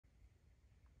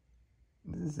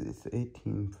says it's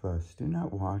 18 plus. Do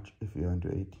not watch if you're under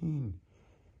 18.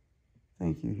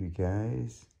 Thank you, you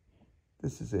guys.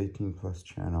 This is 18 plus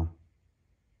channel.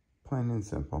 Plain and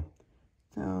simple.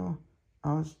 So,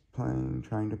 I was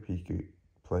trying to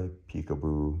play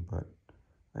peekaboo, but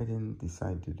I didn't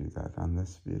decide to do that on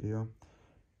this video.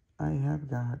 I have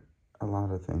got a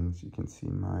lot of things. You can see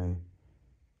my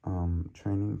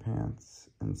training pants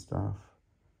and stuff.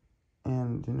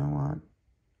 And you know what?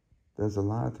 There's a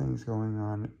lot of things going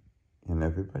on in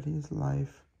everybody's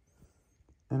life.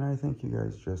 And I think you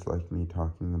guys just like me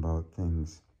talking about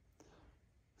things.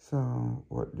 So,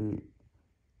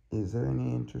 is there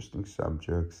any interesting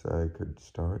subjects I could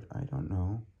start? I don't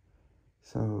know.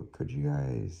 So, could you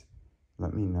guys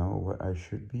let me know what I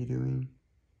should be doing?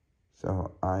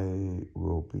 So, I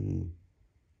will be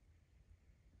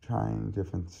trying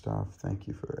different stuff. Thank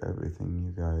you for everything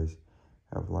you guys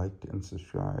have liked and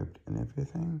subscribed and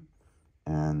everything.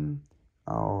 And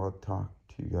I'll talk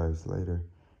to you guys later.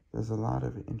 There's a lot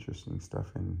of interesting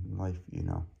stuff in life, you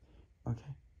know.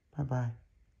 Okay, bye-bye.